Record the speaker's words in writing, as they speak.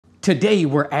Today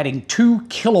we're adding 2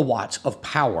 kilowatts of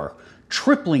power,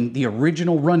 tripling the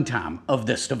original runtime of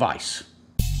this device.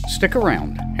 Stick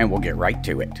around and we'll get right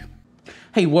to it.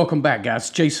 Hey, welcome back guys,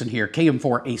 Jason here,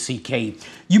 KM4ACK.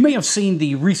 You may have seen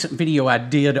the recent video I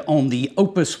did on the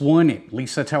Oupes 1, at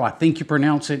least that's how I think you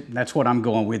pronounce it, that's what I'm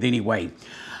going with anyway.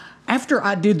 After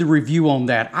I did the review on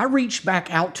that, I reached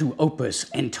back out to Oupes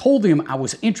and told them I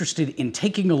was interested in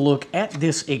taking a look at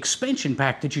this expansion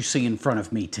pack that you see in front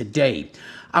of me today.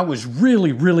 I was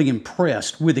really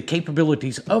impressed with the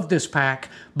capabilities of this pack,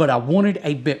 but I wanted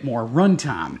a bit more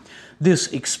runtime. This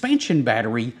expansion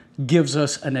battery gives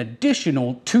us an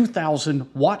additional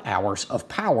 2,000 watt hours of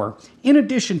power in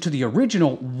addition to the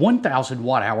original 1,000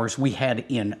 watt hours we had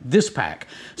in this pack.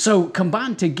 So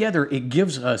combined together, it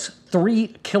gives us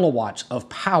 3 kilowatts of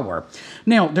power.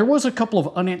 Now, there was a couple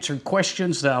of unanswered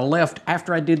questions that I left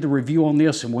after I did the review on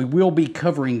this, and we will be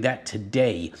covering that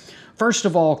today. First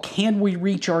of all, can we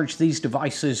recharge these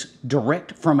devices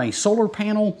direct from a solar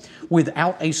panel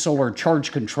without a solar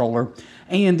charge controller?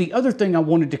 And the other thing I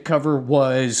wanted to cover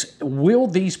was, will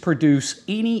these produce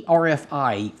any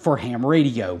RFI for ham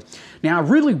radio? Now, I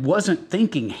really wasn't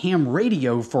thinking ham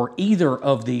radio for either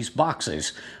of these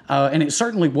boxes, and it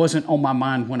certainly wasn't on my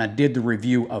mind when I did the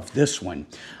review of this one.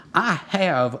 I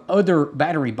have other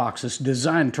battery boxes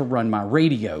designed to run my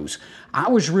radios. I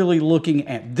was really looking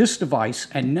at this device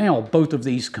and now both of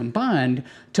these combined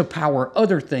to power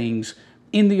other things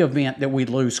in the event that we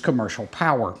lose commercial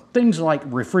power. Things like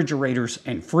refrigerators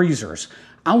and freezers.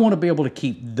 I want to be able to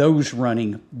keep those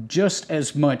running just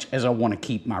as much as I want to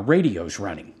keep my radios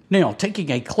running. Now, taking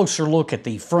a closer look at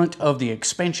the front of the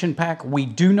expansion pack, we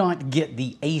do not get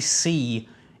the AC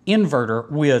inverter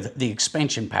with the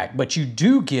expansion pack, but you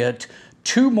do get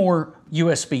 2 more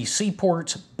USB-C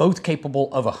ports, both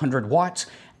capable of 100 watts,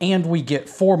 and we get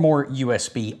 4 more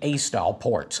USB-A style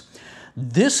ports.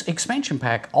 This expansion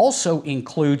pack also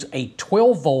includes a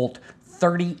 12 volt,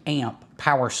 30 amp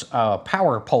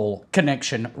power pole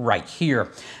connection right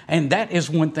here. And that is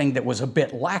one thing that was a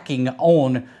bit lacking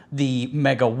on the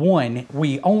Mega 1.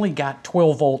 We only got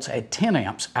 12 volts at 10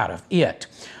 amps out of it.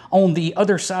 On the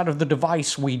other side of the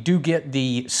device, we do get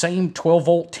the same 12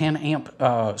 volt, 10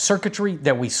 amp circuitry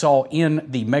that we saw in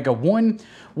the Mega 1.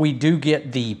 We do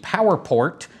get the power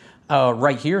port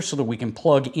right here so that we can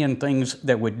plug in things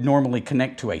that would normally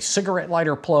connect to a cigarette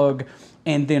lighter plug.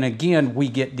 And then again, we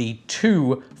get the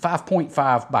 2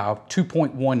 5.5 by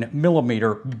 2.1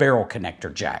 millimeter barrel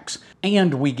connector jacks.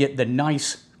 And we get the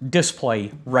nice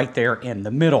display right there in the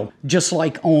middle. Just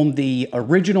like on the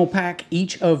original pack,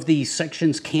 each of these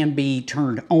sections can be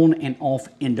turned on and off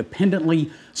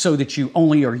independently so that you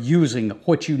only are using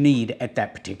what you need at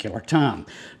that particular time.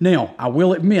 Now, I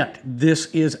will admit, this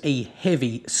is a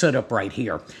heavy setup right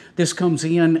here. This comes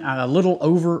in a little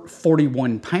over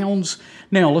 41 pounds.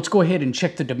 Now, let's go ahead and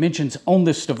check the dimensions on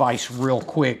this device real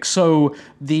quick. So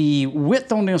the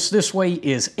width on this way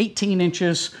is 18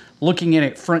 inches. Looking at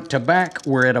it front to back,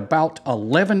 we're at about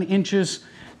 11 inches.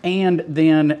 And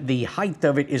then the height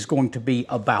of it is going to be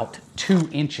about 2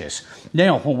 inches.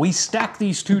 Now, when we stack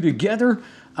these two together,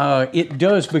 it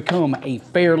does become a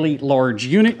fairly large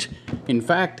unit. In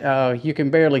fact, you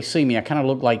can barely see me. I kind of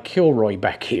look like Kilroy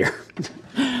back here.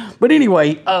 But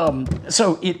anyway,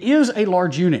 so it is a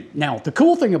large unit. Now, the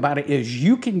cool thing about it is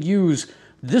you can use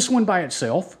this one by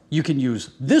itself, you can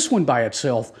use this one by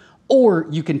itself, or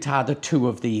you can tie the 2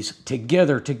 of these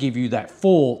together to give you that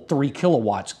full 3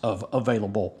 kilowatts of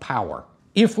available power.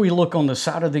 If we look on the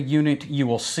side of the unit, you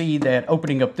will see that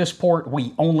opening up this port,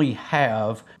 we only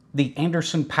have the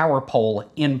Anderson power pole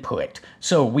input.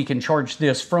 So we can charge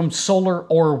this from solar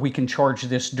or we can charge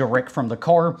this direct from the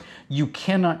car. You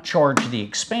cannot charge the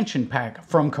expansion pack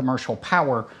from commercial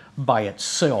power by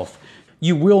itself.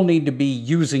 You will need to be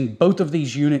using both of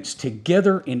these units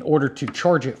together in order to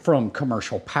charge it from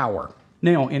commercial power.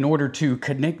 Now, in order to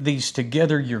connect these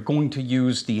together, you're going to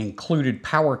use the included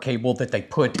power cable that they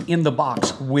put in the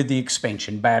box with the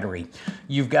expansion battery.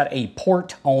 You've got a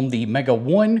port on the Mega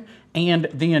 1, and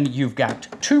then you've got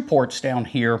 2 ports down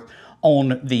here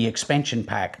on the expansion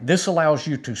pack. This allows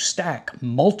you to stack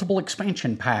multiple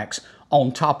expansion packs on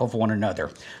top of one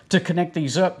another. To connect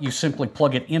these up, you simply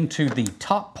plug it into the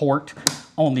top port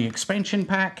on the expansion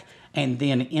pack and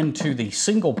then into the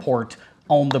single port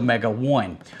on the Mega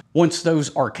 1. Once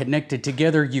those are connected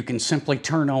together, you can simply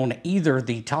turn on either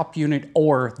the top unit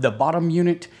or the bottom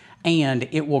unit, and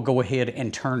it will go ahead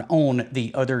and turn on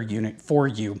the other unit for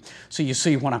you. So you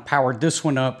see when I powered this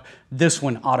one up, this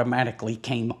one automatically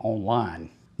came online.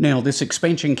 Now, this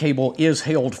expansion cable is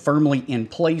held firmly in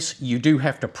place. You do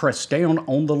have to press down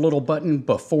on the little button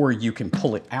before you can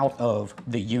pull it out of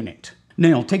the unit.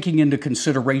 Now, taking into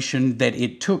consideration that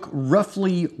it took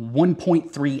roughly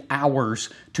 1.3 hours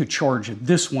to charge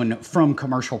this one from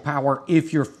commercial power,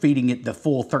 if you're feeding it the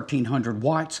full 1300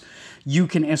 watts, you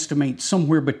can estimate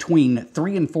somewhere between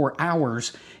 3 and 4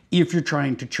 hours if you're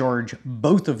trying to charge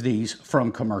both of these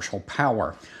from commercial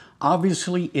power.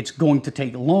 Obviously, it's going to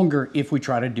take longer if we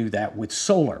try to do that with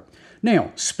solar.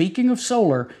 Now, speaking of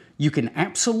solar, you can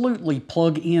absolutely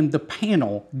plug in the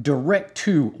panel direct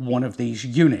to one of these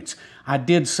units. I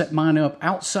did set mine up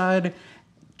outside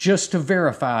just to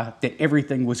verify that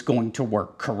everything was going to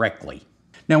work correctly.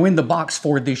 Now, in the box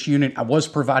for this unit, I was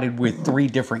provided with 3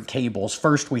 different cables.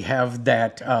 First, we have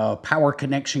that power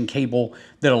connection cable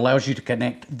that allows you to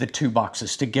connect the 2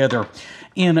 boxes together.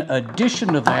 In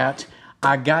addition to that,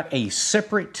 I got a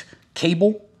separate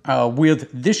cable with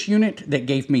this unit that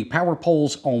gave me power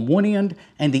poles on one end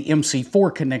and the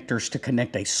MC4 connectors to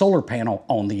connect a solar panel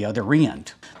on the other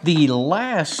end. The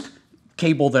last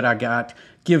cable that I got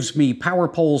gives me power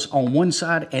poles on one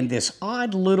side and this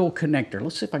odd little connector.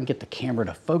 Let's see if I can get the camera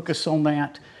to focus on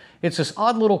that. It's this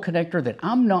odd little connector that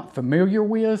I'm not familiar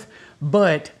with,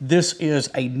 but this is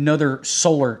another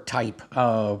solar type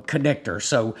connector.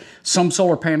 So some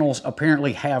solar panels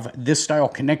apparently have this style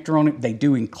connector on it. They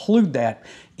do include that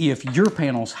if your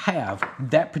panels have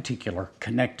that particular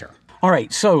connector. All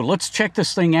right, so let's check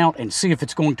this thing out and see if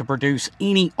it's going to produce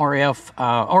any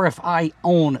RFI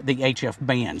on the HF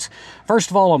bands. First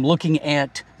of all, I'm looking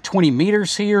at 20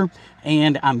 meters here,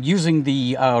 and I'm using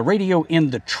the radio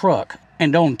in the truck.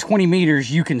 And on 20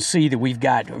 meters, you can see that we've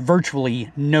got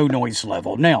virtually no noise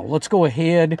level. Now, let's go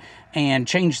ahead and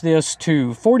change this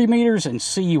to 40 meters and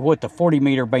see what the 40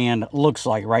 meter band looks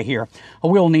like right here. I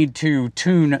will need to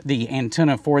tune the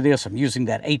antenna for this. I'm using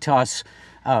that ATOS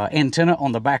antenna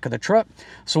on the back of the truck.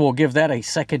 So we'll give that a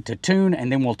second to tune,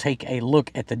 and then we'll take a look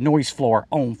at the noise floor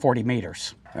on 40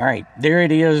 meters. All right, there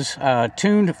it is,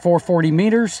 tuned for 40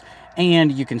 meters.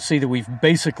 And you can see that we've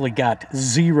basically got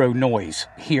 0 noise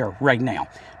here right now.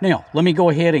 Now, let me go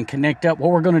ahead and connect up.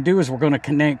 What we're going to do is we're going to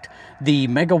connect the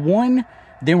Mega 1,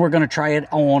 then we're going to try it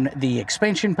on the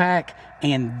expansion pack,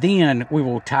 and then we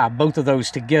will tie both of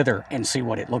those together and see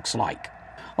what it looks like.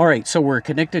 All right, so we're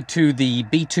connected to the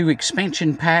B2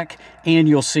 expansion pack, and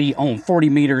you'll see on 40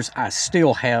 meters, I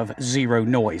still have 0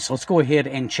 noise. Let's go ahead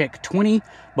and check 20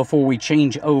 before we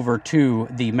change over to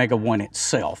the Mega 1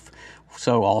 itself.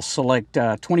 So I'll select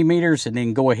 20 meters and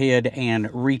then go ahead and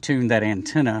retune that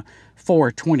antenna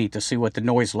for 20 to see what the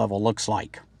noise level looks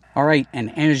like. All right,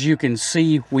 and as you can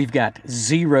see, we've got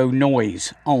 0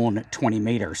 noise on 20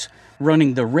 meters,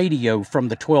 running the radio from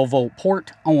the 12-volt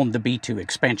port on the B2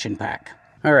 expansion pack.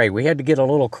 All right, we had to get a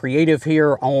little creative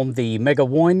here on the Mega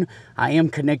 1. I am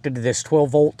connected to this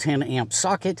 12-volt 10-amp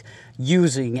socket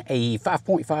using a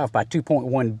 5.5 by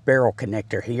 2.1 barrel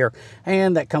connector here,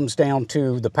 and that comes down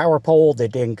to the power pole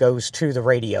that then goes to the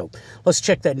radio. Let's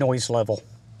check that noise level.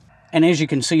 And as you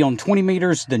can see on 20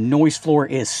 meters, the noise floor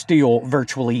is still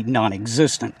virtually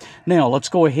non-existent. Now, let's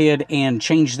go ahead and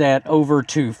change that over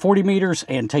to 40 meters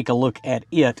and take a look at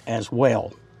it as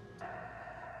well.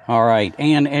 All right,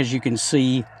 and as you can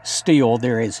see, still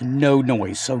there is no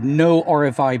noise, so no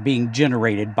RFI being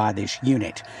generated by this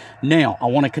unit. Now, I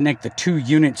want to connect the 2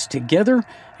 units together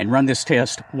and run this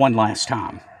test one last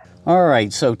time. All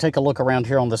right, so take a look around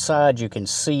here on the side. You can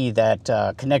see that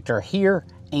connector here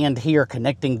and here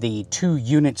connecting the 2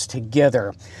 units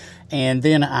together. And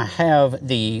then I have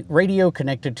the radio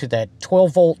connected to that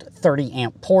 12-volt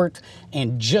 30-amp port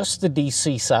and just the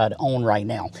DC side on right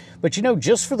now. But you know,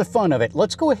 just for the fun of it,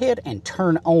 let's go ahead and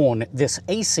turn on this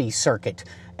AC circuit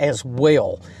as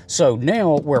well. So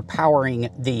now we're powering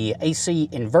the AC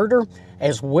inverter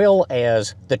as well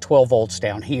as the 12 volts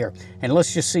down here. And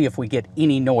let's just see if we get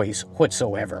any noise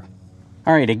whatsoever.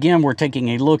 All right, again, we're taking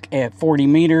a look at 40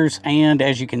 meters, and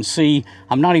as you can see,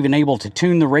 I'm not even able to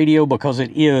tune the radio because it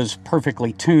is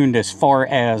perfectly tuned as far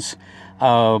as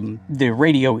the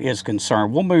radio is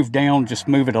concerned. We'll move down, just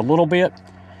move it a little bit,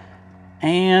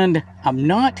 and I'm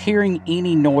not hearing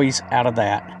any noise out of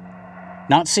that.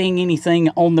 Not seeing anything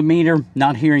on the meter,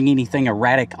 not hearing anything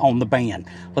erratic on the band.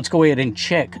 Let's go ahead and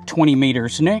check 20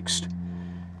 meters next.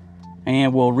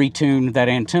 And we'll retune that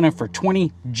antenna for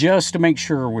 20 just to make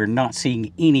sure we're not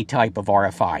seeing any type of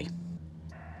RFI.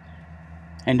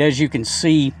 And as you can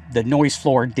see, the noise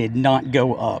floor did not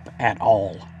go up at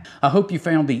all. I hope you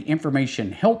found the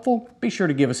information helpful. Be sure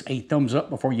to give us a thumbs up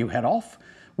before you head off.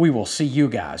 We will see you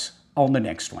guys on the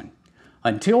next one.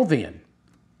 Until then,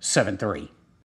 7-3.